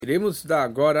Iremos estudar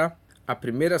agora a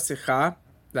primeira Sechá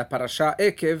da Parashá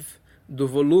Êkev do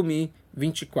volume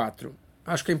 24.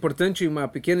 Acho que é importante uma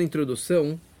pequena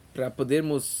introdução para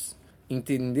podermos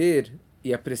entender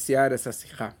e apreciar essa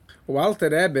Sechá. O Alter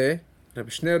Rebbe,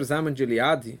 Rabbi Shneur Zalman de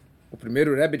Eliade, o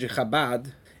primeiro Rebbe de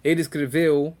Chabad, ele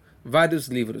escreveu vários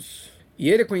livros.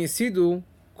 E ele é conhecido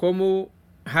como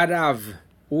Harav,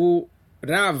 o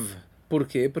Rav. Por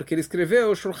quê? Porque ele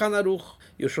escreveu o Shulchan Aruch.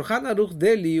 E o Shulchan Aruch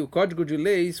dele, o Código de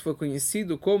Leis, foi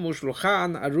conhecido como o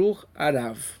Shulchan Aruch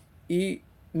Harav. E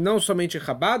não somente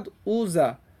Chabad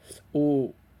usa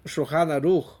o Shulchan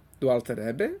Aruch do Alter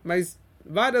Rebbe, mas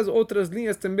várias outras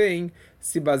linhas também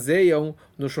se baseiam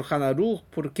no Shulchan Aruch.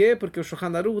 Por quê? Porque o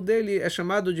Shulchan Aruch dele é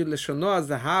chamado de Leshonot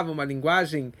Zahav, uma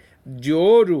linguagem de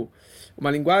ouro, uma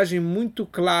linguagem muito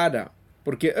clara.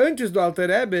 Porque antes do Alter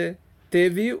Rebbe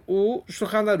teve o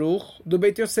Shulchan Aruch do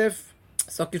Beit Yosef.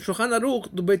 Só que o Shulchan Aruch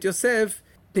do Beit Yosef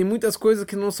tem muitas coisas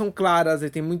que não são claras,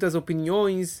 ele tem muitas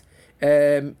opiniões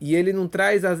e ele não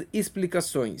traz as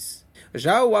explicações.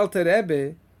 Já o Alter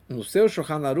Rebbe, no seu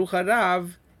Shulchan Aruch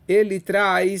Harav, ele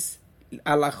traz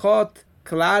halachot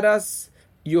claras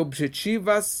e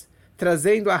objetivas,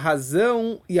 trazendo a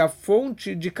razão e a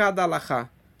fonte de cada halachá,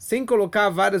 sem colocar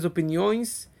várias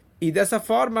opiniões. E dessa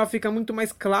forma fica muito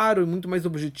mais claro e muito mais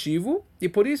objetivo. E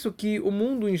por isso que o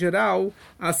mundo em geral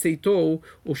aceitou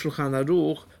o Shulchan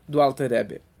Aruch do Alter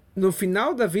Rebbe. No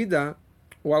final da vida,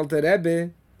 o Alter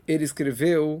Rebbe, ele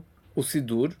escreveu o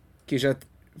Sidur, que já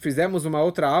fizemos uma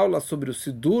outra aula sobre o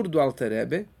Sidur do Alter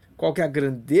Rebbe. Qual que é a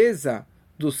grandeza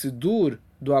do Sidur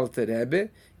do Alter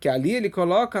Rebbe? Que ali ele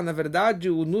coloca, na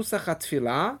verdade, o Nusach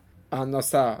HaTfilah,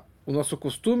 o nosso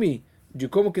costume de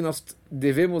como que nós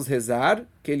devemos rezar,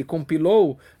 que ele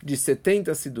compilou de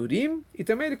 70 Sidurim, e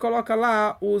também ele coloca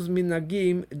lá os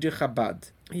Minagim de Chabad.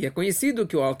 E é conhecido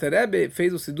que o Alter Rebbe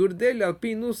fez o Sidur dele al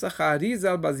pi Nusach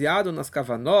HaArizal, baseado nas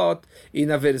Kavanot e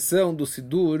na versão do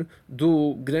Sidur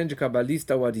do grande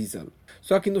cabalista o Arizal.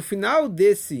 Só que no final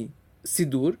desse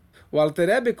Sidur, o Alter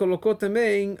Rebbe colocou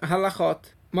também halachot,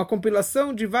 uma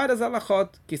compilação de várias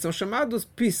halachot, que são chamados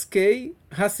Piskei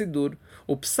HaSidur,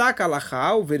 o Psak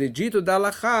Halachá, o veredito da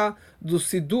Halachá do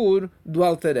Sidur do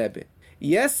Alter Rebbe.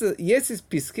 E esses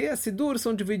Piskei HaSidur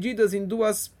são divididos em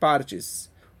duas partes.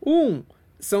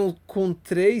 São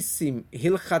Kontreisim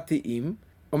Hilchatiim,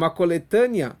 uma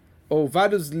coletânea ou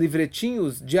vários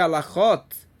livretinhos de halachot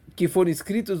que foram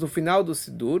escritos no final do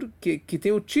Sidur, que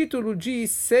tem o título de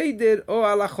Seider ou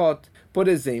Halachot. Por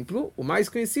exemplo, o mais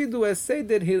conhecido é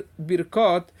Seider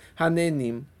Birkot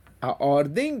Hanenim, a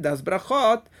ordem das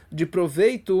brachot de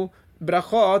proveito,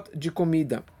 brachot de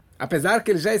comida. Apesar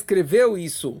que ele já escreveu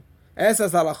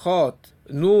essas halachot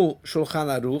no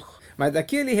Shulchan Aruch, mas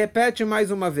daqui ele repete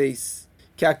mais uma vez,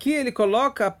 que aqui ele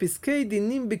coloca Piskei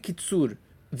Dinim Bekitsur,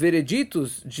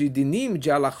 vereditos de dinim,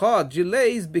 de halachot, de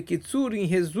leis, bekitsur, em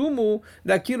resumo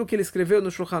daquilo que ele escreveu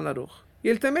no Shulchan Aruch. E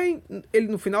ele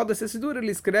no final dessa sidur,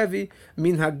 ele escreve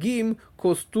minhagim,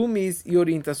 costumes e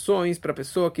orientações para a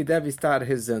pessoa que deve estar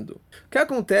rezando. O que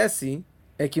acontece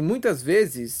é que muitas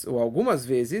vezes, ou algumas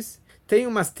vezes, tem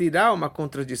uma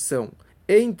contradição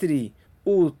entre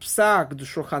o psak do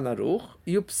Shulchan Aruch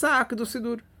e o psak do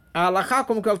sidur. A halachá,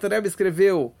 como que o Alter Rebbe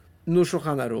escreveu no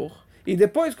Shulchan Aruch, e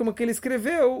depois como que ele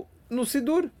escreveu no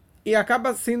Sidur. E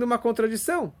acaba sendo uma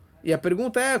contradição. E a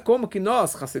pergunta é como que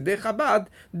nós, Hassidei Chabad,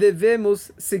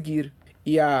 devemos seguir.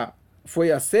 E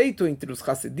foi aceito entre os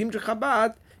Hassidim de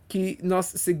Chabad que nós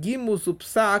seguimos o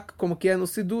Psak como que é no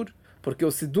Sidur. Porque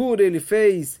o Sidur ele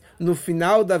fez no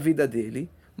final da vida dele,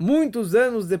 muitos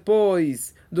anos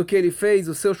depois do que ele fez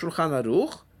o seu Shulchan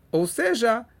Aruch. Ou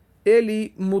seja,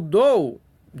 ele mudou,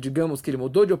 digamos que ele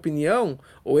mudou de opinião,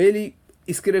 ou ele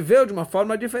escreveu de uma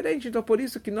forma diferente, então por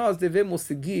isso que nós devemos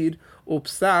seguir o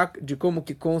psak de como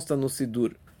que consta no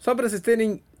Sidur. Só para vocês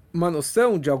terem uma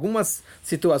noção de algumas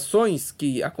situações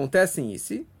que acontece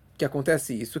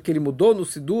isso, que ele mudou no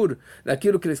Sidur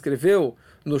daquilo que ele escreveu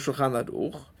no Shulchan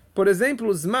Aruch. Por exemplo,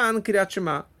 o Zman Kriyat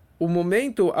Shema, o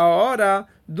momento, a hora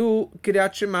do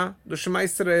Kriyat Shema, do Shema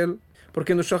Israel,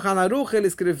 porque no Shulchan Aruch ele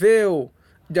escreveu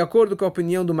de acordo com a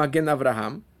opinião do Magen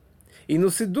Avraham, e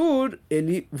no Sidur,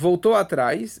 ele voltou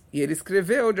atrás e ele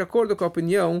escreveu de acordo com a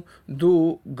opinião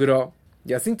do Gro.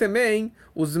 E assim também,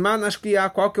 o Zman Ashkiah,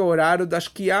 qual que é o horário da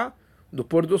Ashkiah, do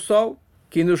pôr do sol,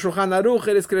 que no Shulchan Aruch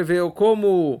ele escreveu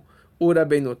como o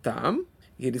Rabbeinu Tam,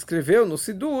 e ele escreveu no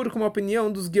Sidur como a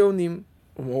opinião dos Geonim.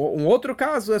 Um outro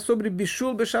caso é sobre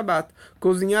Bishul Beshabbat,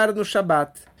 cozinhar no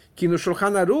Shabbat, que no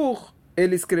Shulchan Aruch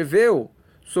ele escreveu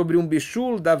sobre um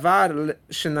Bishul Davar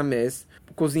Shenames,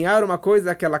 cozinhar uma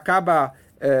coisa que ela acaba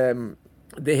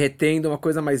derretendo, uma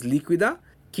coisa mais líquida,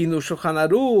 que no Shulchan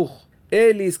Aruch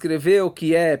ele escreveu o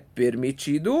que é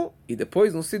permitido, e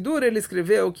depois no Sidur ele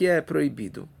escreveu o que é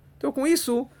proibido. Então com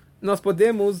isso, nós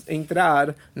podemos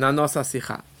entrar na nossa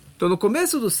Sihá. Então no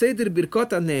começo do Seder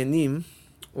Birkot HaNe'enim,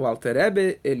 o Alter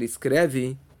Rebbe, ele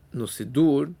escreve no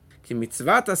Sidur, que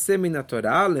mitzvat aseh min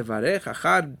haTorah levarech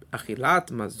achar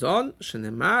achilat mazon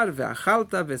shenemar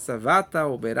ve'achalta ve'savata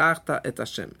uberachta et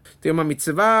Hashem. Tem uma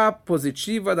mitzvah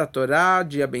positiva da Torá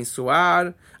de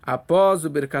abençoar após o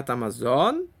Birkat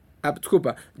HaMazon,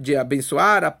 de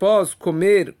abençoar após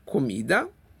comer comida.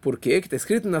 Por quê? Que está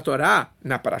escrito na Torá,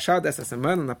 na Parashá dessa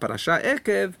semana, na Parashá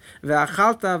Êkev,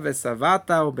 ve'achalta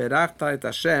ve'savata uberachta et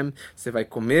Hashem. Você vai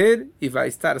comer e vai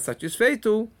estar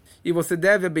satisfeito, e você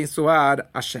deve abençoar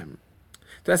Hashem.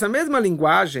 Então essa mesma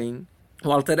linguagem,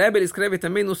 o Alter Rebbe ele escreve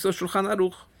também no seu Shulchan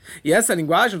Aruch. E essa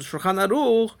linguagem do Shulchan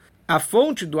Aruch, a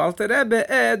fonte do Alter Rebbe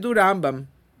é do Rambam,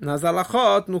 nas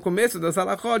Halachot, no começo das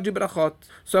Halachot de Brachot.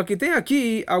 Só que tem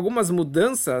aqui algumas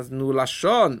mudanças no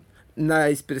Lashon, na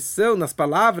expressão, nas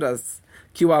palavras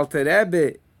que o Alter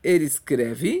Rebbe ele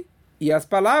escreve, e as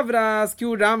palavras que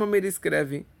o Rambam ele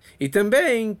escreve. E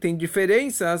também tem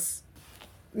diferenças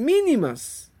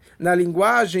mínimas na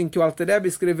linguagem que o Alter Rebbe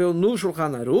escreveu no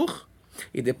Shulchan Aruch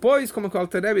e depois como que o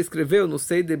Alter Rebbe escreveu no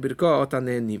Seder Birkot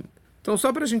HaNe'enim. Então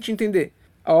só para a gente entender,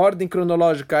 a ordem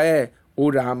cronológica é o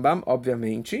Rambam,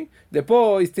 obviamente,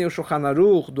 depois tem o Shulchan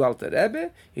Aruch do Alter Rebbe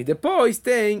e depois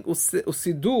tem o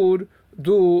Sidur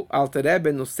do Alter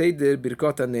Rebbe no Seder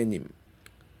Birkot HaNe'enim.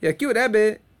 E aqui o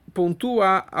Rebbe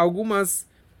pontua algumas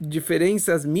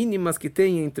diferenças mínimas que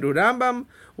tem entre o Rambam,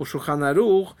 o Shulchan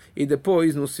Aruch e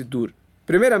depois no Sidur.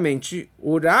 Primeiramente,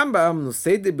 o Rambam, no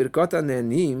Seder Birkot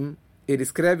HaNe'enim, ele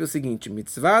escreve o seguinte: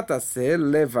 mitzvat aseh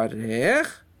levarech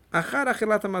achar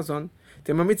achilat hamazon.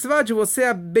 Tem uma mitzvah de você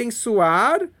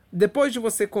abençoar depois de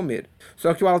você comer.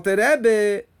 Só que o Alter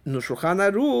Rebbe, no Shulchan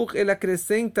Aruch, ele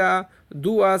acrescenta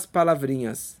duas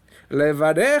palavrinhas.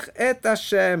 Levarech et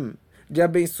Hashem, de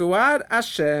abençoar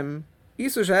Hashem.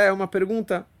 Isso já é uma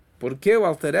pergunta. Por que o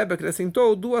Alter Rebbe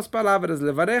acrescentou duas palavras,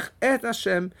 Levarech et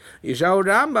Hashem? E já o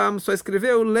Rambam só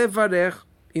escreveu Levarech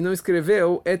e não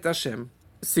escreveu et Hashem.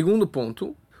 Segundo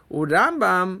ponto, o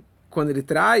Rambam, quando ele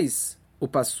traz o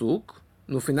Pasuk,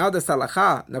 no final dessa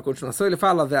halachá, na continuação ele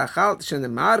fala Ve'achalta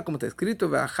shenemar, como está escrito,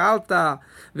 Ve'achalta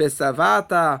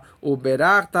ve'savata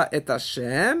uberachta et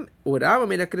Hashem. O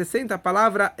Rambam ele acrescenta a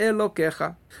palavra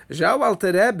Elokecha. Já o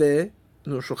Alter Rebbe,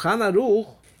 no Shulchan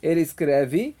Aruch, ele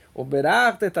escreve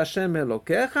Uberachta et Hashem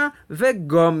Elokecha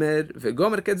ve'gomer.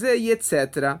 Ve'gomer quer dizer e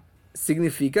etc.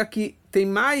 Significa que tem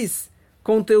mais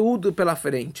conteúdo pela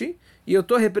frente e eu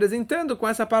estou representando com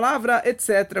essa palavra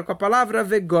etc, com a palavra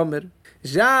ve'gomer.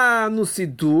 Já no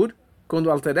Sidur, quando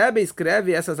o Alter Rebbe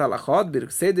escreve essas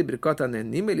halachot, Seder Birkot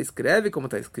HaNe'enim, ele escreve como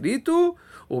está escrito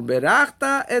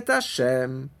Uberachta et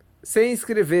Hashem, sem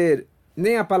escrever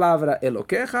nem a palavra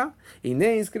Elokecha e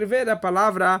nem escrever a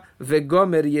palavra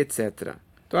ve'gomer e etc.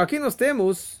 Então aqui nós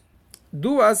temos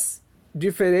duas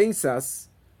diferenças,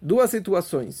 duas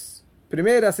situações.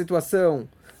 Primeira situação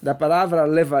da palavra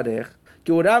levarech,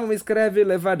 que o Rambam escreve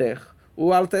levarech,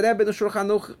 o Alter Rebbe no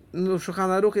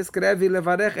Shulchan Aruch escreve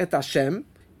levarech et Hashem,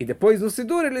 e depois no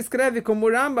Sidur ele escreve como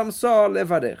o Rambam só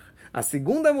levarech. A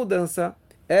segunda mudança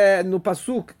é no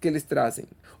Pasuk que eles trazem.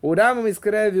 O Rambam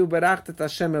escreve Uberachta et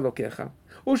Hashem Elokecha.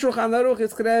 O Shulchan Aruch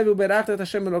escreve Uberachta et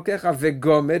Hashem Elokecha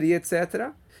ve'gomer e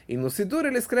etc. E no Sidur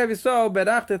ele escreve só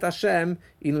Uberachta et Hashem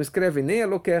e não escreve nem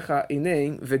Elokecha e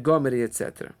nem ve'gomer e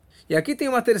etc. E aqui tem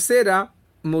uma terceira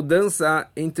mudança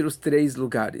entre os três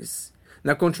lugares.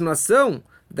 Na continuação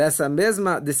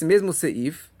desse mesmo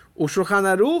seif, o Shulchan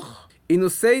Aruch e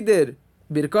no Seder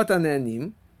Birkot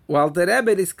HaNe'enim, o Alter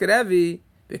Rebbe ele escreve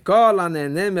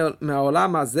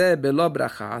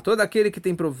todo aquele que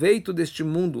tem proveito deste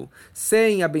mundo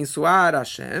sem abençoar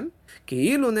Hashem,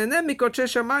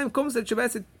 como se ele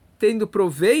estivesse tendo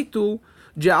proveito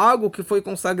de algo que foi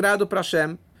consagrado para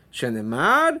Hashem.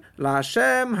 Shenemar la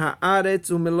Hashem haaretz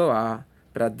umeloah.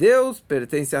 Para Deus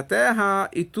pertence a terra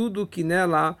e tudo que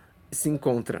nela se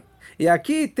encontra. E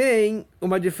aqui tem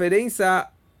uma diferença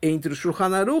entre o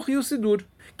Shulchan Aruch e o Sidur.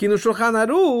 Que no Shulchan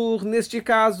Aruch, neste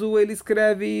caso, ele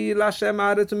escreve Lashem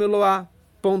Haaretz Umeloah,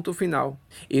 ponto final.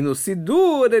 E no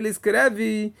Sidur, ele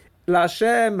escreve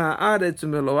Lashem Haaretz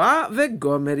Umeloah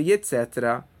ve'gomer e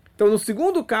etc. Então, no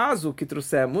segundo caso que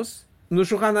trouxemos, no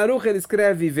Shulchan Aruch ele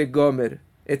escreve ve'gomer,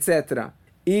 etc.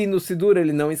 E no Sidur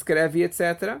ele não escreve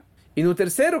etc. E no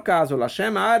terceiro caso,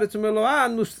 Lashem Haaretz Umeloah,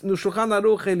 no Shulchan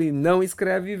Aruch ele não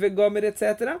escreve ve'gomer,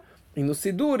 etc. E no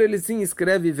Sidur ele sim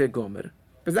escreve ve'gomer.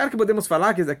 Apesar que podemos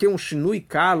falar que isso aqui é um shinui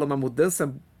kala, uma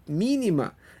mudança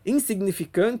mínima,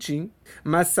 insignificante,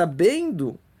 mas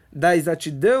sabendo da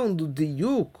exatidão do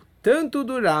diuk, tanto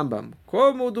do Rambam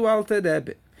como do Alter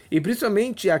Rebbe. E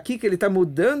principalmente aqui que ele está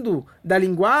mudando da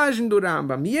linguagem do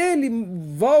Rambam. E ele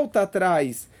volta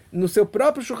atrás no seu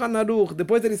próprio Shulchan Aruch.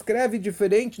 Depois ele escreve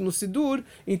diferente no Sidur.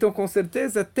 Então com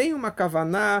certeza tem uma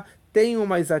kavaná, tem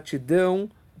uma exatidão.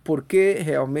 Porque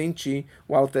realmente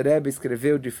o Alter Rebbe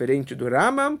escreveu diferente do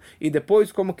Rambam. E depois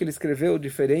como que ele escreveu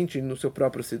diferente no seu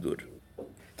próprio Sidur.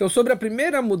 Então sobre a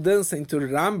primeira mudança entre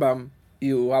o Rambam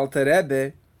e o Alter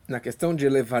Rebbe, na questão de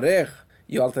levarech,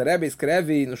 e o Alter Rebbe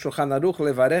escreve no Shulchan Aruch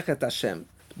levarech et Hashem.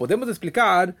 Podemos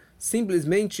explicar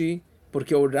simplesmente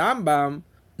porque o Rambam,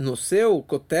 no seu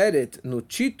koteret, no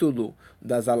título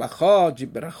das alachot de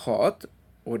brachot,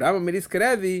 o Rambam ele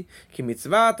escreve que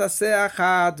mitzvah taseh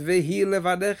achat vehi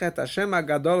levarech et Hashem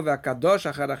agadol ve'akadosh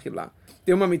achar achila.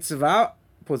 Tem uma mitzvah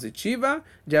positiva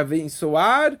de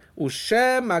abençoar o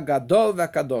Shem agadol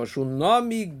ve'akadosh, o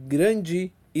nome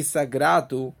grande e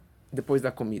sagrado depois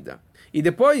da comida. E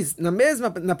depois,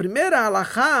 na primeira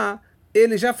alachá,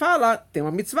 ele já fala, tem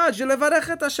uma mitzvah de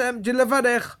levarech et Hashem, de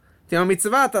levarech. Tem uma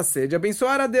mitzvah de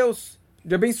abençoar a Deus,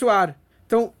 de abençoar.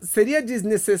 Então, seria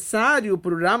desnecessário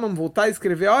para o Rambam voltar a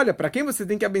escrever, olha, para quem você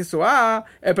tem que abençoar,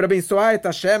 é para abençoar et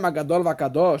Hashem agadol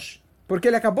vakadosh. Porque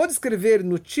ele acabou de escrever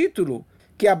no título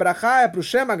que a brachá é para o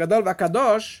Shem agadol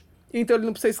vakadosh, então ele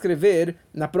não precisa escrever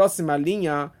na próxima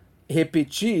linha,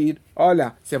 repetir,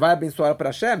 olha, você vai abençoar para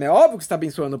Hashem? É óbvio que você está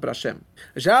abençoando para Hashem.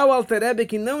 Já o Alter Rebbe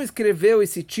que não escreveu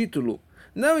esse título,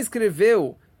 não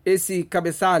escreveu esse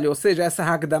cabeçalho, ou seja, essa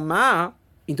Hagdamah,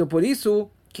 então por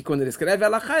isso que quando ele escreve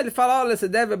Alachá, ele fala, olha, você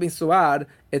deve abençoar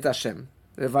et Hashem.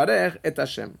 Levarech et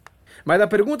Hashem. Mas a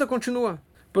pergunta continua,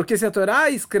 porque se a Torá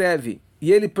escreve,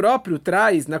 e ele próprio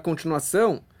traz na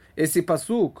continuação, esse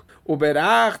pasuk,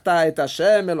 Uberachta et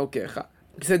Hashem Elokecha,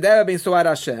 que você deve abençoar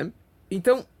Hashem,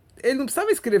 então ele não precisava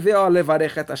escrever, ó,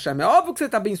 levarech et Hashem. É óbvio que você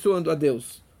está abençoando a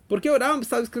Deus. Porque o Rambam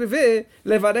precisava escrever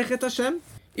levarech et Hashem.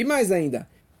 E mais ainda,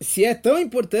 se é tão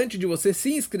importante de você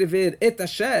sim escrever et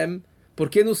Hashem,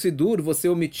 porque no Sidur você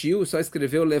omitiu e só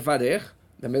escreveu levarech,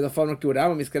 da mesma forma que o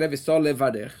Rambam escreve só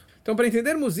levarech. Então, para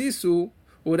entendermos isso,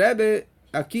 o Rebbe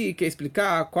aqui quer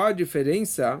explicar qual a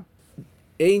diferença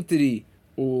entre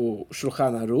o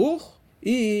Shulchan Aruch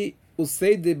e o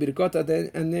Seder Birkot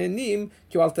Ne'anim,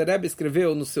 que o Alter Rebbe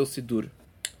escreveu no seu Sidur.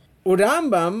 O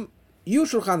Rambam e o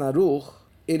Shulchan Aruch,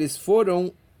 eles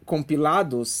foram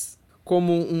compilados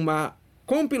como uma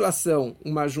compilação,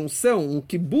 uma junção, um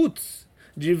kibbutz,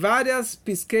 de várias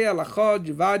piskei alachot,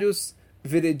 de vários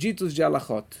vereditos de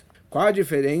alachot. Qual a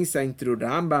diferença entre o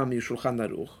Rambam e o Shulchan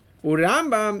Aruch? O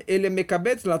Rambam, ele é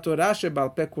mekabetz la Torah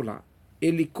shebal peh kula.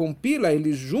 Ele compila,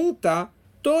 ele junta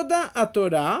toda a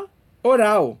Torá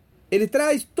oral. Ele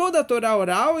traz toda a Torá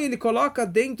oral e ele coloca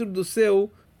dentro do seu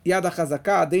Yad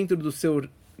HaChazaká, dentro dos seus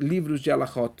livros de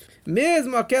alachot.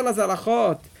 Mesmo aquelas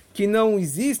alachot que não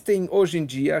existem hoje em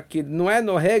dia, que não é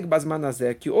noheg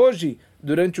basmanazé, que hoje,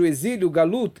 durante o exílio, o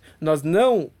galut, nós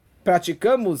não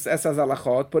praticamos essas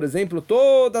alachot, por exemplo,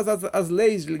 todas as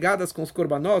leis ligadas com os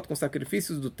korbanot, com os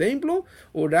sacrifícios do templo,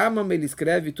 o Rambam ele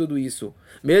escreve tudo isso.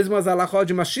 Mesmo as alachot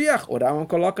de Mashiach, o Rambam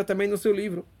coloca também no seu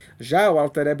livro. Já o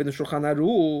Alter Rebbe no Shulchan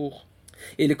Aruch,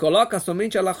 ele coloca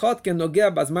somente alachot que é nogea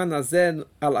basman hazeh,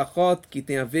 alachot que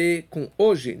tem a ver com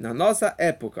hoje, na nossa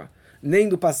época, nem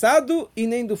do passado e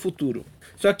nem do futuro.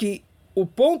 Só que o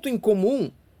ponto em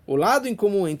comum, o lado em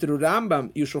comum entre o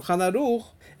Rambam e o Shulchan Aruch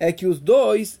é que os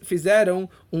dois fizeram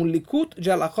um likut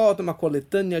de alachot, uma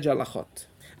coletânea de alachot.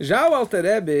 Já o Alter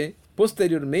Rebbe,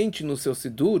 posteriormente no seu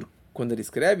Sidur, quando ele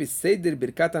escreve Seder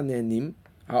Birkat Ne'anim,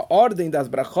 a ordem das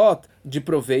brachot de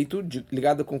proveito,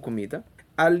 ligada com comida,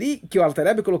 ali que o Alter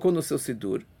Rebbe colocou no seu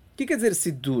Sidur. O que quer dizer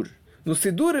Sidur? No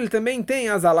Sidur ele também tem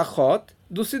as alachot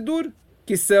do Sidur,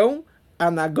 que são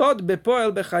Anagod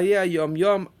bepoel bechayei yom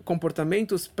yom,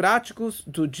 comportamentos práticos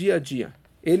do dia a dia.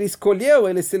 Ele escolheu,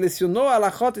 ele selecionou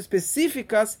alachot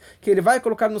específicas que ele vai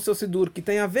colocar no seu Sidur, que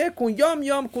tem a ver com yom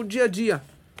yom, com o dia a dia.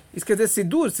 Isso quer dizer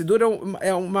Sidur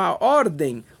é uma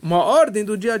ordem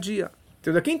do dia a dia.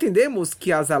 Então daqui entendemos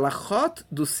que as alachot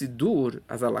do Sidur,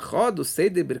 as alachot do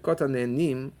Seder Birkot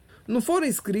Ne'anim, não foram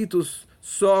escritos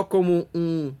só como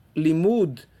um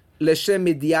limud leshem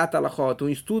mediat alachot, um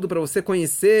estudo para você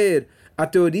conhecer a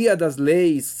teoria das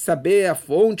leis, saber a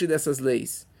fonte dessas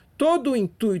leis. Todo o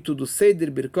intuito do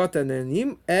Seder Birkot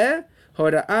Ne'anim é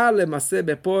hora'ah lemaseh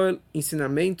bepoel,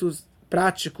 ensinamentos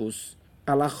práticos,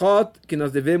 alachot que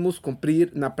nós devemos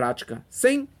cumprir na prática,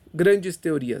 sem grandes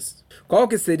teorias. Qual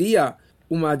que seria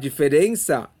uma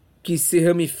diferença que se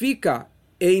ramifica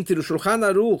entre o Shulchan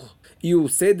Aruch e o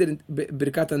Seder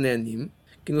Birkat Ne'anim?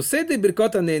 Que no Seder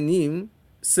Birkot Ne'anim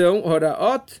são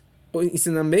hora'ot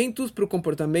ensinamentos para o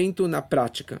comportamento na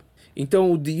prática.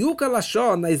 Então, o diuk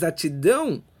lashon, na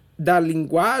exatidão da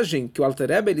linguagem que o Alter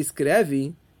Rebbe ele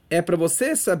escreve, é para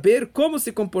você saber como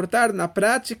se comportar na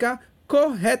prática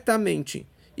corretamente.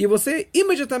 E você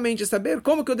imediatamente saber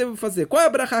como que eu devo fazer, qual é a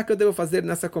brachá que eu devo fazer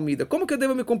nessa comida, como que eu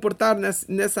devo me comportar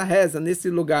nessa reza, nesse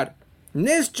lugar,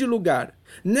 neste lugar,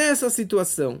 nessa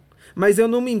situação. Mas eu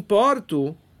não me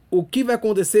importo o que vai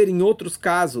acontecer em outros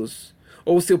casos,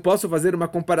 ou se eu posso fazer uma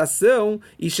comparação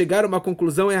e chegar a uma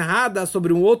conclusão errada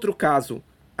sobre um outro caso.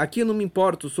 Aqui eu não me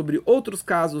importo sobre outros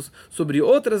casos, sobre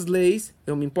outras leis,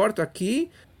 eu me importo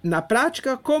aqui, na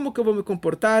prática, como que eu vou me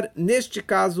comportar neste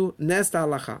caso, nesta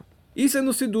halachá. Isso é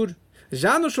no Sidur.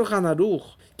 Já no Shulchan Aruch,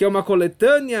 que é uma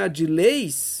coletânea de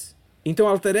leis, então o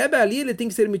Alter Rebbe ali ele tem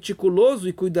que ser meticuloso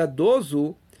e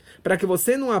cuidadoso para que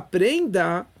você não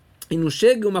aprenda e não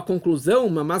chegue a uma conclusão,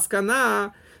 uma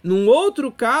mascaná, num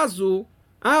outro caso,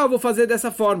 eu vou fazer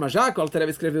dessa forma, já que o Alter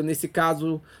Rebbe escreveu nesse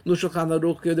caso no Shulchan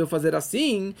Aruch que eu devo fazer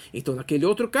assim, então naquele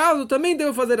outro caso também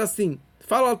devo fazer assim.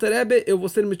 Fala Alter Rebbe, eu vou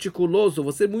ser meticuloso,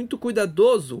 vou ser muito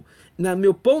cuidadoso na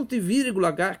meu ponto e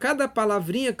vírgula, cada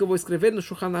palavrinha que eu vou escrever no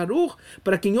Shulchan Aruch,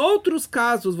 para que em outros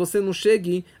casos você não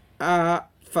chegue a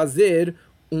fazer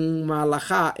uma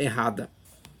halachá errada.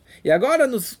 E agora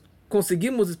nós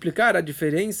conseguimos explicar a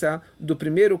diferença do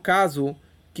primeiro caso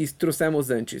que trouxemos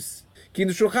antes. Que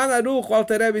no Shulchan Aruch o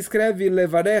Alter Rebbe escreve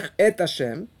Levarech et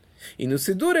Hashem, e no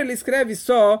Sidur ele escreve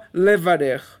só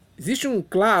Levarech. Existe um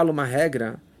klal, uma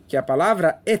regra, que a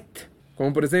palavra et,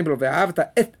 como por exemplo,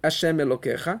 Ve'ahavta et Hashem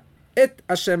Elokecha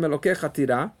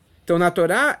tirá. Então na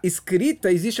Torá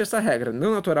escrita existe essa regra,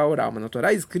 não na Torá oral, mas na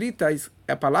Torá escrita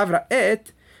a palavra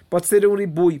et pode ser um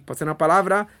ribui, pode ser uma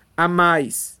palavra a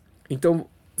mais. Então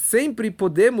sempre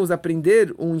podemos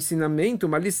aprender um ensinamento,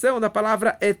 uma lição da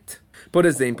palavra et. Por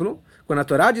exemplo, quando a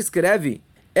Torá descreve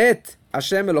et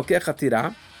Hashem Elokecha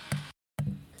tirá,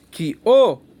 que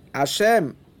o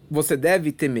Hashem você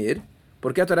deve temer,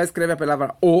 porque a Torá escreve a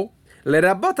palavra o,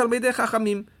 lerabot talmidei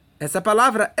chachamim. Essa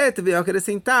palavra et veio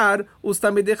acrescentar os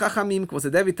talmidei chachamim, que você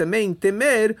deve também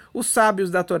temer os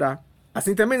sábios da Torá.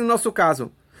 Assim também no nosso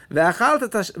caso.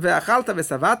 Ve'achalta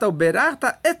ve'savata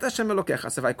uberachta et Hashem Elokecha.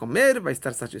 Você vai comer, vai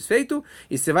estar satisfeito,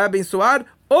 e você vai abençoar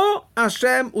o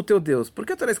Hashem, o teu Deus. Por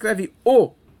que a Torá escreve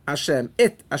o Hashem,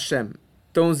 et Hashem?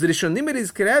 Então os Rishonim eles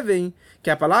escrevem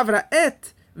que a palavra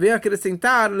et veio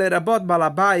acrescentar lerabot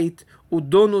balabait, o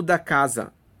dono da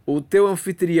casa, o teu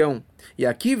anfitrião. E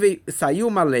aqui saiu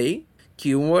uma lei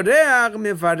que um oreach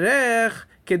mevarech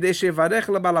kedesh yevarech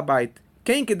lebalabait.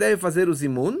 Quem que deve fazer o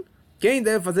zimun? Quem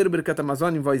deve fazer o Birkat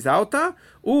Hamazon em voz alta?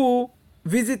 O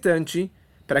visitante,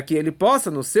 para que ele possa,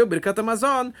 no seu Birkat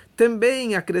Hamazon,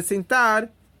 também acrescentar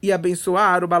e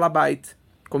abençoar o balabait.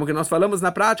 Como que nós falamos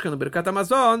na prática, no Birkat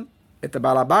Hamazon, et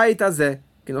balabait azeh,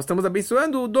 que nós estamos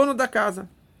abençoando o dono da casa.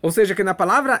 Ou seja, que na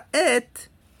palavra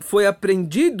et, foi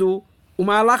aprendido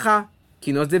uma halachá,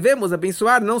 que nós devemos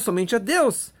abençoar não somente a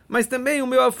Deus, mas também o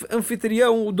meu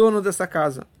anfitrião, o dono dessa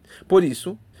casa. Por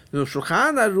isso, no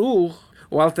Shulchan Aruch,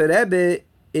 o Alter Rebbe,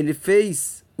 ele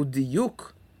fez o diuk,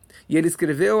 e ele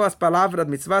escreveu as palavras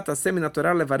mitzvat Hashem na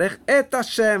Torá levarech et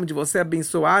Hashem, de você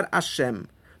abençoar Hashem.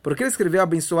 Por que ele escreveu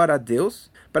abençoar a Deus?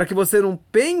 Para que você não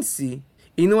pense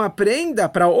e não aprenda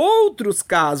para outros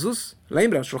casos.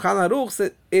 Lembra, o Shulchan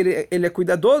Aruch, ele é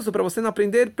cuidadoso para você não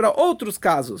aprender para outros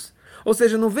casos. Ou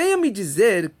seja, não venha me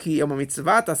dizer que é uma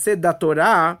mitzvah ser da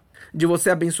Torá de você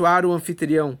abençoar o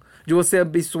anfitrião, de você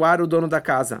abençoar o dono da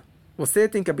casa. Você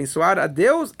tem que abençoar a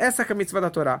Deus, essa é a mitzvah da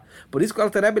Torá. Por isso que o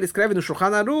Alter Rebbe escreve no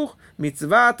Shulchan Aruch,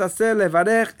 mitzvah taser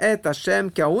levarech et Hashem,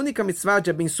 que a única mitzvah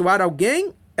de abençoar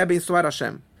alguém é abençoar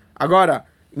Hashem. Agora,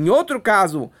 em outro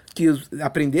caso, que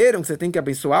aprenderam que você tem que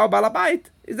abençoar o balabait,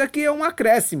 isso aqui é um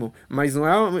acréscimo, mas não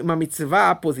é uma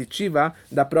mitzvah positiva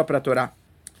da própria Torá.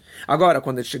 Agora,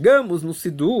 quando chegamos no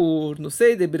Sidur, no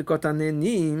Seder Birkot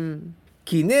HaNe'enim,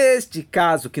 que neste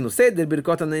caso, que no Seder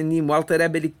Birkot HaNe'enim, o Alter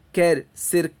Rebbe ele quer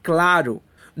ser claro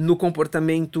no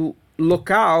comportamento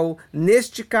local,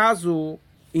 neste caso,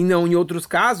 e não em outros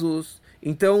casos,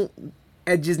 então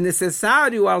é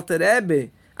desnecessário o Alter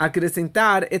Rebbe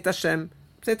acrescentar et Hashem.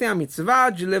 Você tem a mitzvah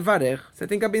de levarech. Você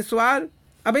tem que abençoar.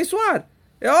 Abençoar.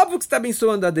 É óbvio que você está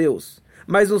abençoando a Deus.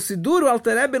 Mas no Sidur, o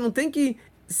Alter Rebbe não tem que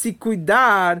se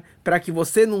cuidar para que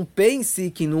você não pense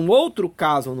que num outro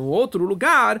caso, num outro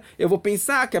lugar, eu vou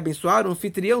pensar que abençoar o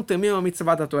anfitrião também é uma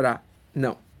mitzvah da Torá.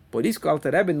 Não. Por isso que o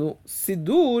Alter Rebbe no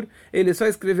Sidur, ele só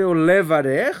escreveu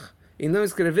levarech e não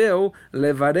escreveu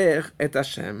levarech et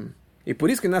Hashem. E por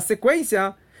isso que na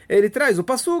sequência, ele traz o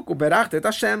pasuk, o berach et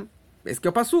Hashem. Esse que é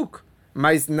o pasuk.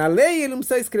 Mas na lei ele não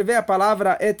precisa escrever a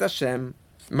palavra et Hashem.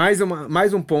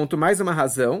 Mais um ponto, mais uma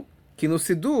razão que no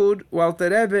Sidur, o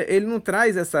Alter Rebbe, ele não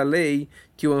traz essa lei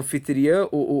que o anfitrião,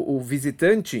 o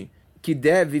visitante, que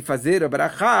deve fazer a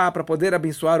brachá para poder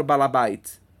abençoar o balabait.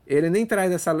 Ele nem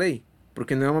traz essa lei,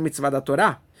 porque não é uma mitzvah da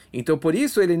Torá. Então, por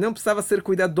isso, ele não precisava ser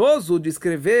cuidadoso de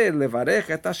escrever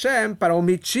Levarech et Hashem para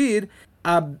omitir,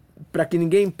 para que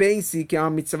ninguém pense que é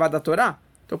uma mitzvah da Torá.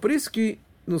 Então, por isso que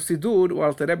no Sidur, o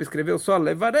Alter Rebbe escreveu só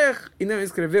Levarech e não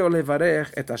escreveu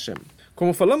Levarech et Hashem.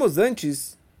 Como falamos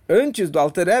antes do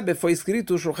Alter Rebbe foi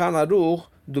escrito o Shulchan Aruch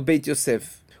do Beit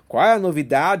Yosef. Qual é a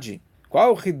novidade? Qual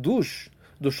é o Hidush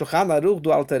do Shulchan Aruch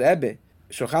do Alter Rebbe,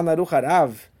 Shulchan Aruch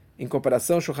Harav, em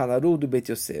comparação ao Shulchan Aruch do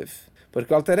Beit Yosef?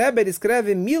 Porque o Alter Rebbe ele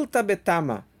escreve Milta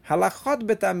Betama, Halachot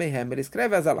Betamehem. Ele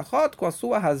escreve as halachot com a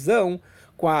sua razão,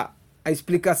 com a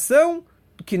explicação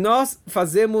que nós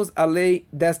fazemos a lei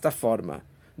desta forma.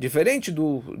 Diferente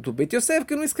do Beit Yosef,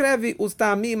 que não escreve os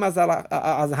ta'amim,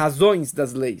 as razões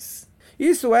das leis.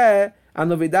 Isso é a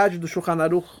novidade do Shulchan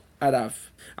Aruch Harav.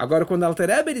 Agora, quando o Alter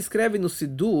Rebbe escreve no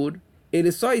Sidur,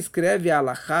 ele só escreve a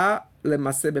halachá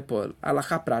lemasseh bepol, a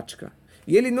halachá prática.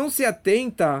 E ele não se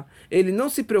atenta, ele não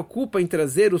se preocupa em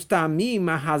trazer os ta'amim,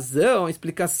 a razão, a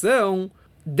explicação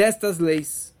destas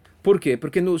leis. Por quê?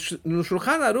 Porque no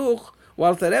Shulchan Aruch, o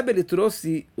Alter Rebbe ele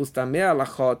trouxe os ta'amim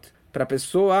halachot para a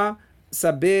pessoa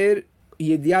saber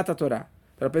Yediat Torá,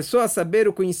 para a pessoa saber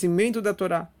o conhecimento da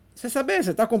Torá. Você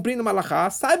está cumprindo uma halachá,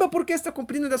 saiba por que está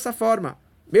cumprindo dessa forma.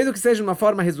 Mesmo que seja de uma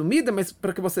forma resumida, mas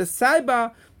para que você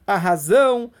saiba a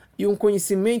razão e um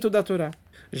conhecimento da Torá.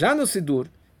 Já no Sidur,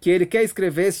 que ele quer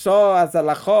escrever só as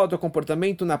halachot, o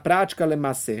comportamento na prática,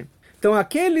 lemasseh. Então,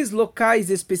 aqueles locais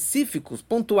específicos,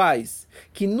 pontuais,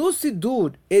 que no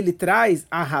Sidur ele traz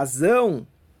a razão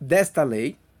desta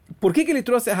lei. Por que ele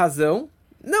trouxe a razão?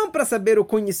 Não para saber o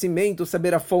conhecimento,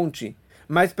 saber a fonte,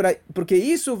 mas porque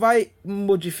isso vai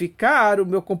modificar o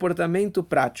meu comportamento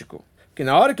prático. Porque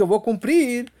na hora que eu vou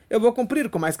cumprir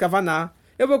com mais kavaná,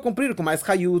 eu vou cumprir com mais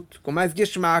hayut, com mais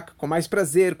geshmak, com mais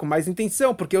prazer, com mais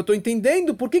intenção, porque eu estou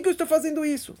entendendo por que eu estou fazendo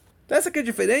isso. Então essa que é a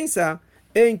diferença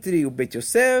entre o Beit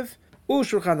Yosef, o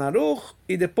Shulchan Aruch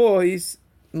e depois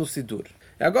no Sidur.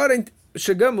 Agora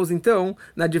chegamos então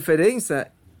na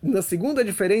segunda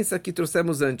diferença que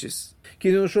trouxemos antes.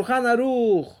 Que no Shulchan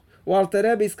Aruch o Alter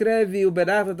Rebbe escreve o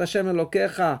Berachtet Hashem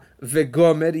Elokecha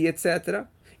vegomer e etc.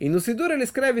 E no Sidur ele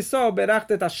escreve só o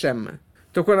Berachtet Hashem.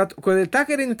 Então quando ele está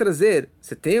querendo trazer,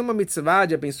 você tem uma mitzvah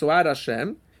de abençoar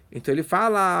Hashem, então ele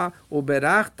fala o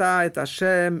Berachtet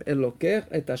Hashem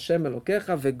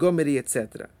Elokecha vegomer e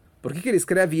etc. Por que ele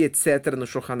escreve etc. no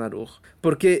Shulchan Aruch?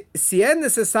 Porque se é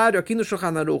necessário aqui no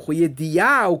Shulchan Aruch o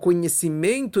yediá, o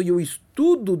conhecimento e o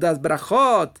estudo das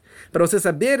brachot, para você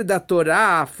saber da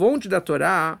Torá, a fonte da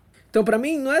Torá, então para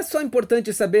mim não é só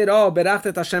importante saber,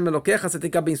 Berachtet Hashem Elokecha, você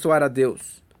tem que abençoar a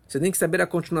Deus. Você tem que saber a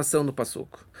continuação do pasuk.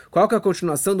 Qual que é a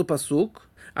continuação do pasuk?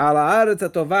 Al haaretz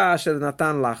hatovah asher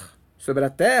natan lach. Sobre a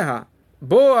terra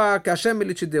boa que Hashem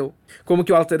ele te deu. Como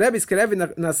que o Alter Rebbe escreve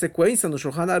na sequência no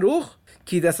Shulchan Aruch,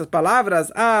 que dessas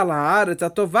palavras, Al haaretz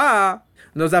hatovah,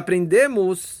 nós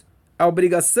aprendemos a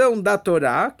obrigação da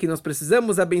Torá, que nós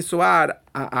precisamos abençoar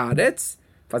a Haaretz,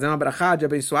 fazer uma brachá de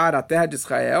abençoar a terra de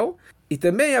Israel, e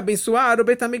também abençoar o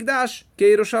Beit HaMikdash, que é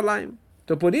Yerushalayim.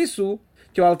 Então por isso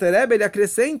que o Alter Rebbe ele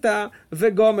acrescenta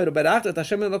vegomer, o Berachtet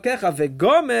Hashem Elokecha,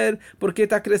 vegomer, porque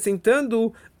está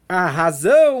acrescentando a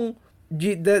razão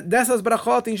dessas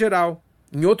brachot em geral.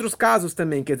 Em outros casos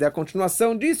também, quer dizer, a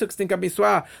continuação disso, que você tem que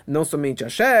abençoar não somente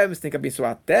Hashem, você tem que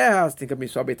abençoar a terra, você tem que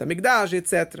abençoar o Beit HaMikdash,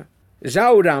 etc.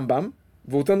 Já o Rambam,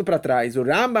 voltando para trás, o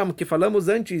Rambam que falamos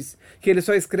antes, que ele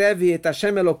só escreve et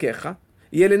Hashem Elokecha,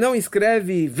 e ele não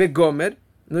escreve vegomer,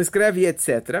 não escreve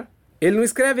etc. Ele não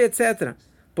escreve etc.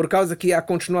 Por causa que a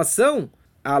continuação,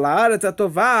 a haaretz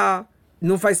hatovah,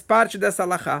 não faz parte dessa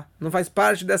halachá, não faz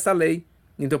parte dessa lei.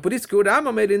 Então, por isso que o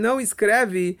Rambam ele não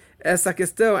escreve essa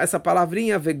questão, essa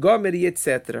palavrinha vegomer e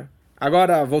etc.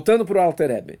 Agora, voltando para o Alter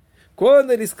Rebbe.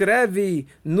 Quando ele escreve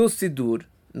no Sidur,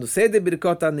 no Seder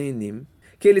Birkot HaNeinim,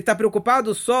 que ele está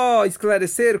preocupado só em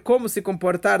esclarecer como se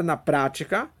comportar na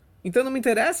prática, então não me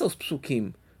interessa os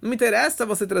psukim. Não me interessa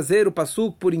você trazer o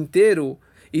pasuk por inteiro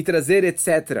e trazer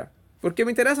etc. Porque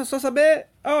me interessa só saber,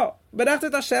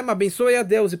 Berachtet Hashem, abençoe a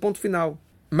Deus e ponto final.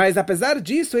 Mas apesar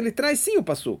disso, ele traz sim o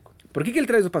pasuk. Por que ele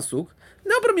traz o pasuk?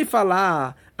 Não para me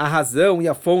falar a razão e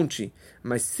a fonte,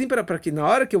 mas sim para que na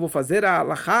hora que eu vou fazer a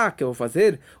halachá, que eu vou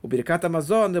fazer o Birkat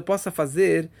Hamazon, eu possa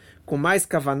fazer com mais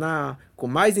kavaná, com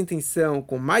mais intenção,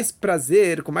 com mais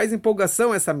prazer, com mais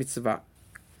empolgação essa mitzvah.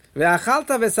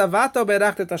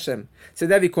 Você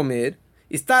deve comer,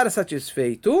 estar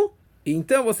satisfeito, e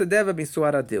então você deve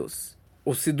abençoar a Deus.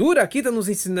 O Sidur aqui está nos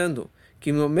ensinando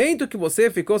que no momento que você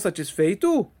ficou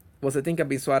satisfeito, você tem que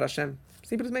abençoar Hashem.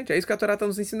 Simplesmente, é isso que a Torá está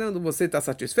nos ensinando. Você está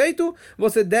satisfeito,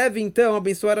 você deve então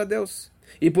abençoar a Deus.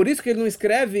 E por isso que ele não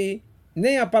escreve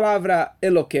nem a palavra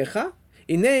Elokecha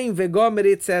e nem Vegomer,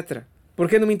 etc.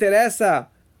 Porque não me interessa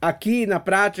aqui na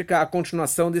prática a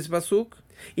continuação desse pasuk.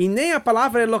 E nem a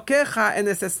palavra Elokecha é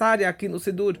necessária aqui no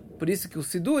Sidur. Por isso que o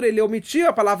Sidur, ele omitiu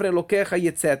a palavra Elokecha e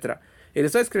etc. Ele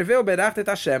só escreveu Berach et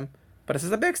Hashem, para você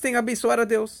saber que você tem que abençoar a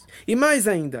Deus. E mais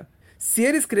ainda, se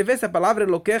ele escrevesse a palavra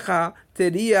Elokecha,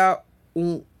 teria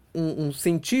um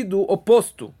sentido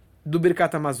oposto do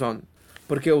Birkat Hamazon.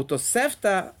 Porque o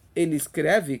Tosefta, ele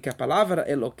escreve que a palavra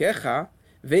Elokecha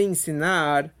vem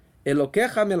ensinar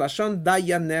Elokecha melashon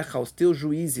dayanecha, os teus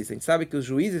juízes. A gente sabe que os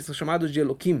juízes são chamados de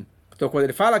Elokim. Então, quando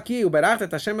ele fala aqui, o Berach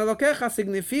et Hashem Elokecha,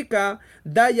 significa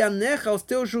dayanecha, os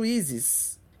teus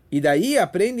juízes. E daí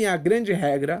aprendem a grande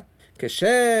regra, que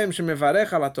Shem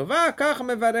shemevarecha latová, kach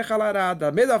mevarecha lará.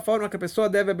 Da mesma forma que a pessoa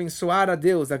deve abençoar a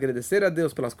Deus, agradecer a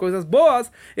Deus pelas coisas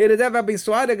boas, ele deve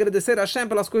abençoar e agradecer a Hashem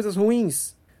pelas coisas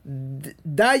ruins.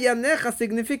 Dayanecha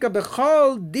significa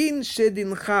bechol din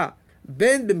shedincha,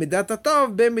 ben bemidat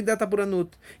atov, ben bemidat apuranut.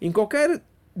 Em qualquer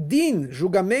din,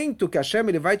 julgamento que Hashem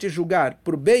ele vai te julgar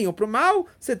por bem ou por mal,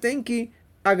 você tem que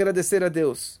agradecer a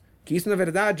Deus. Que isso, na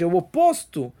verdade, é o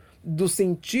oposto do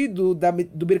sentido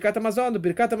do Birkat Hamazon. Do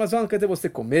Birkat Hamazon quer dizer você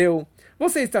comeu,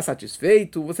 você está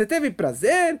satisfeito, você teve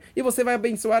prazer e você vai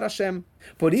abençoar Hashem.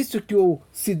 Por isso que o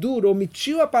Sidur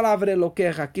omitiu a palavra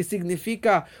Elokecha, que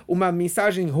significa uma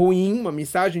mensagem ruim, uma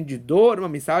mensagem de dor, uma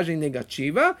mensagem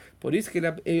negativa. Por isso que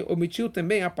ele omitiu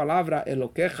também a palavra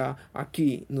Elokecha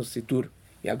aqui no Sidur.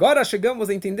 E agora chegamos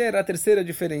a entender a terceira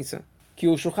diferença. Que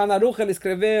o Shulchan Aruch ele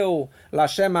escreveu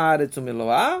Lashem haaretz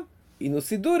umeloah, e no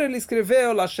Sidur ele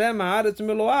escreveu Lashem haaretz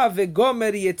umeloah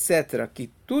vegomer e etc. Que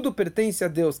tudo pertence a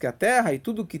Deus, que a terra e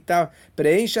tudo que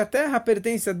preenche a terra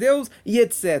pertence a Deus e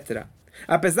etc.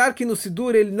 Apesar que no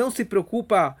Sidur ele não se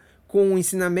preocupa com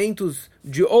ensinamentos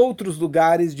de outros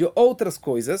lugares, de outras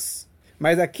coisas,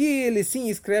 mas aqui ele sim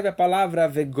escreve a palavra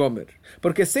vegomer.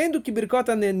 Porque sendo que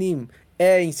Birkot HaNe'anim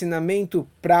é ensinamento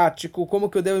prático, como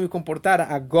que eu devo me comportar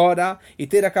agora e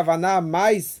ter a kavaná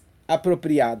mais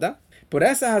apropriada. Por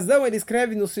essa razão ele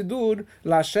escreve no Sidur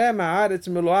Lashem haaretz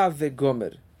umeloah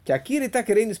vegomer. Que aqui ele está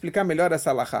querendo explicar melhor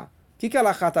essa alahá. O que a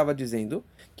alahá estava dizendo?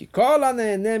 Que kol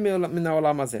hanehene min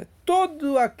haolam hazeh,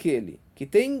 todo aquele que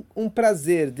tem um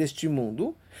prazer deste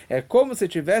mundo é como se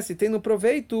estivesse tendo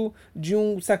proveito de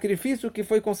um sacrifício que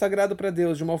foi consagrado para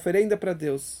Deus, de uma oferenda para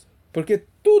Deus. Porque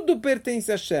tudo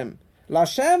pertence a Hashem.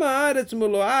 Lashem haaretz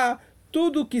umeloah,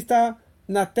 tudo que está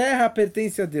na terra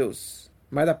pertence a Deus.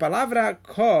 Mas a palavra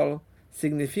kol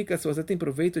significa se você tem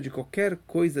proveito de qualquer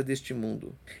coisa deste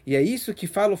mundo. E é isso que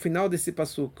fala o final desse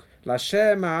pasuk.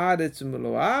 Lashem haaretz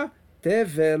umeloah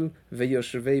tevel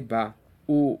veyoshvei ba.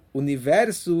 O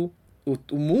universo,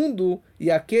 o mundo e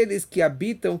aqueles que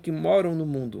habitam, que moram no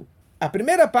mundo. A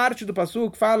primeira parte do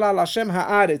pasuk fala Lashem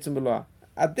haaretz umeloah.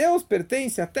 A Deus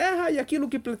pertence a terra e aquilo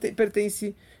que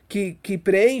pertence, que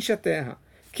preenche a terra.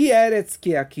 Que Eretz,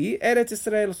 que é aqui, Eretz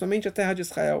Israel, somente a terra de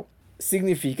Israel.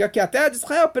 Significa que a terra de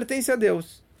Israel pertence a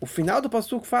Deus. O final do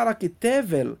pasuk fala que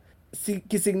Tevel,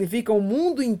 que significa o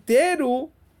mundo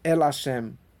inteiro, é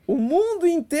Lashem. O mundo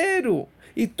inteiro.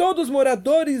 E todos os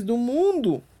moradores do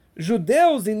mundo,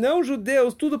 judeus e não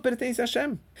judeus, tudo pertence a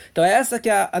Hashem. Então essa que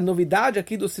é a novidade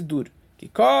aqui do Sidur. Que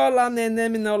cola nenem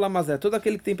na olamazé, todo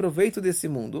aquele que tem proveito desse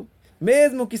mundo,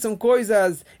 mesmo que são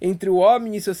coisas entre o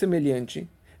homem e seu semelhante,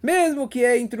 mesmo que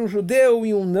é entre um judeu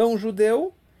e um não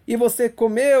judeu, e você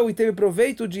comeu e teve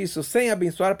proveito disso sem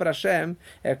abençoar para Hashem,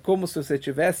 é como se você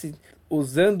estivesse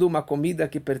usando uma comida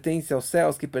que pertence aos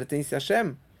céus, que pertence a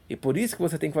Hashem. E por isso que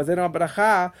você tem que fazer uma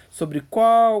brachá sobre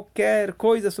qualquer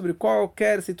coisa, sobre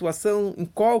qualquer situação, em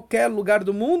qualquer lugar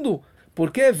do mundo,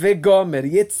 porque vegomer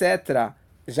e etc.,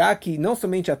 já que não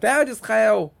somente a terra de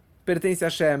Israel pertence a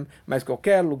Hashem, mas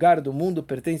qualquer lugar do mundo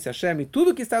pertence a Hashem, e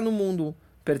tudo que está no mundo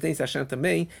pertence a Hashem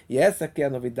também, e essa que é a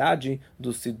novidade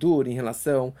do Sidur em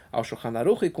relação ao Shulchan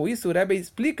Aruch, e com isso o Rebbe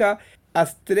explica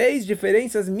as 3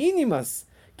 diferenças mínimas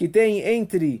que tem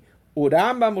entre o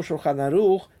Rambam, o Shulchan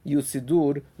Aruch e o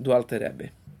Sidur do Alter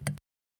Rebbe.